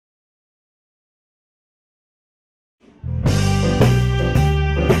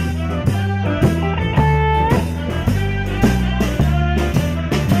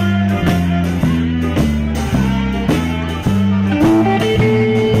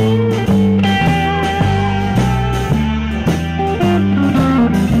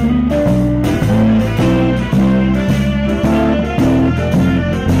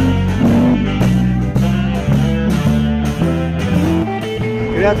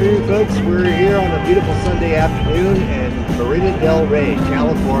afternoon, folks. We're here on a beautiful Sunday afternoon in Marina Del-Rey,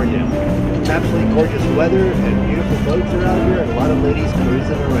 California. It's absolutely gorgeous weather and beautiful boats around here and a lot of ladies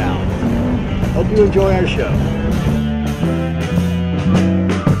cruising around. Hope you enjoy our show.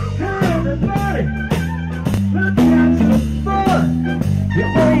 Hey everybody, let's have some fun. You're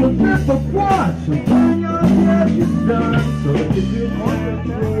all just a watch, so when your work is done, so if you want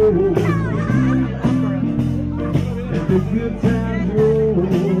to roll, let the good times roll.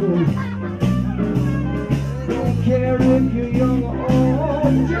 Don't care if you're young or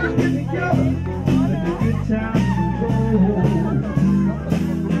old, just get together, let the good times roll.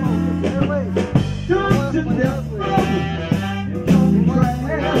 Don't to death,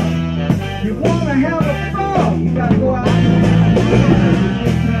 you wanna have a ball, you gotta go out and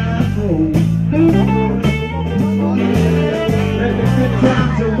let the good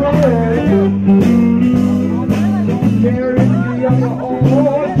times roll. Don't care if you're young or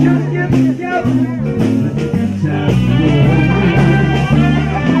old, just get together, let the good times roll.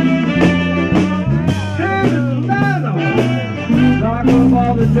 Hey, Mr. Lano, lock up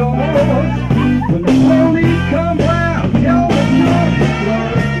all the doors. When the police come round, tell them you're the floor.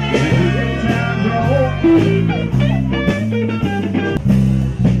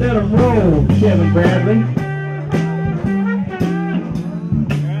 Let them roll, Kevin Bradley.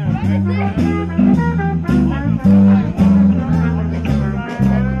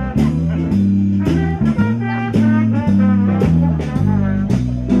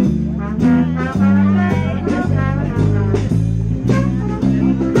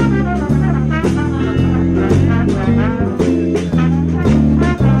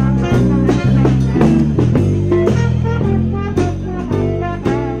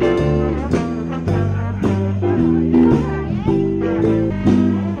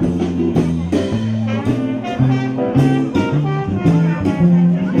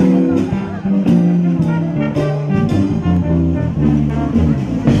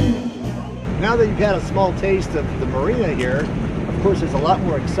 Now that you've had a small taste of the marina here, of course there's a lot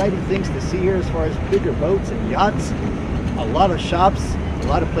more exciting things to see here as far as bigger boats and yachts, a lot of shops, a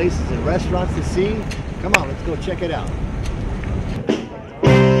lot of places and restaurants to see. Come on, let's go check it out.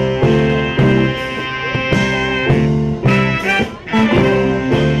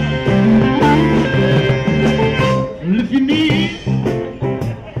 And if you need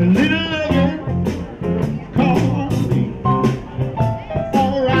a little loving, call me.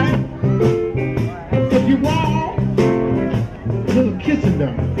 Alright. If you want a little kissing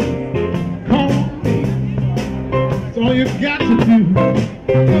done, call me. That's all you got to do.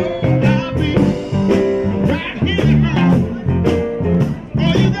 I'll be right here now.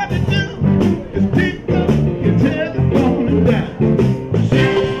 All you got to do is pick up your telephone and dial 6,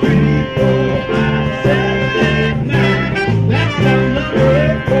 3, 4, 5, 7, 8, 9. That's the number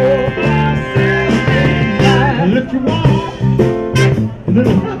 4, 5, 7, 8, 9. And if you want a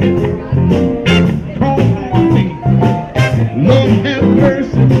little honey, call me. Lord have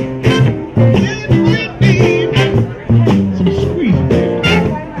mercy. If you need some sweet,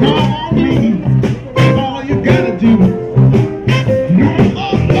 call me. All you gotta do. No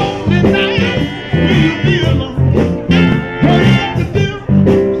more lonely nights when you feel alone. All you got to do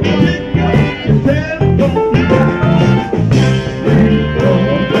is pick up your telephone and dial 3, 4,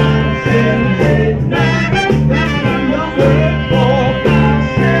 5, 7, 8, 9. That's my number 4, 5,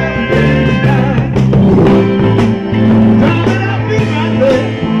 7, 8, 9. Darling, I'll be right there.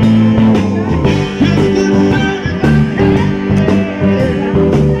 Just as soon as I can.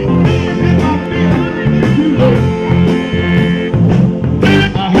 If I feel too low,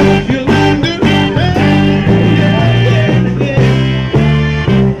 I hope you'll understand. Yeah, yeah, yeah.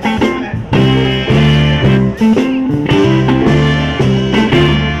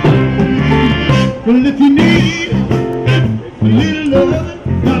 Well, if you need a little love,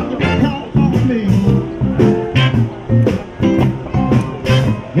 call on me.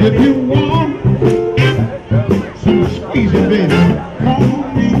 If you want some squeezing, baby, call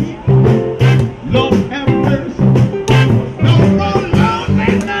me. Lord have mercy. No more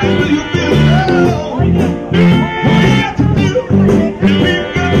lonely nights when you feel alone. All you got to do is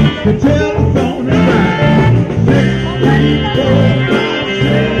pick up the telephone and dial 6, 3, 4, 5,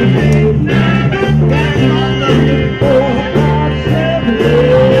 7, 8, 9. That's my number 4, 5, 7, 8,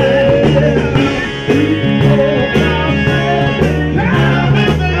 9.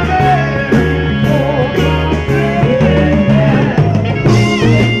 3, 4, 5, 7, 8,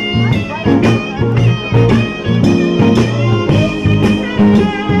 9.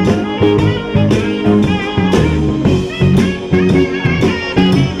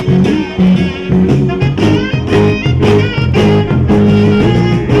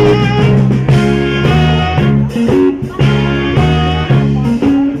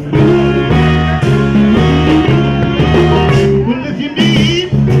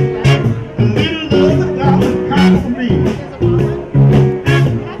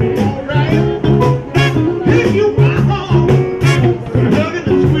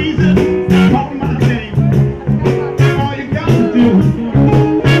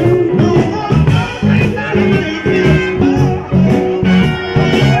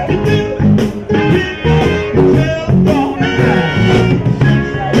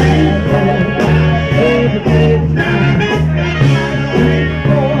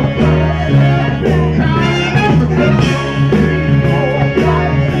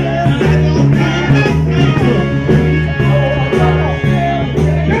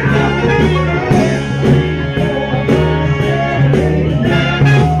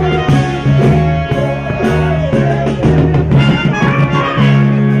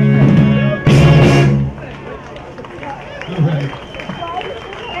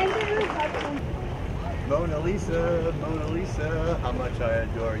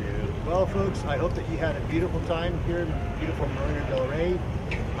 beautiful time here in beautiful Marina Del-Rey.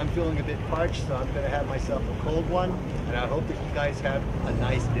 I'm feeling a bit parched, so I'm going to have myself a cold one, and I hope that you guys have a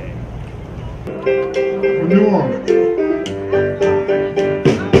nice day. New Orleans. You're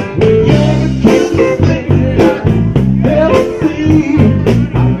the cutest thing I've ever seen.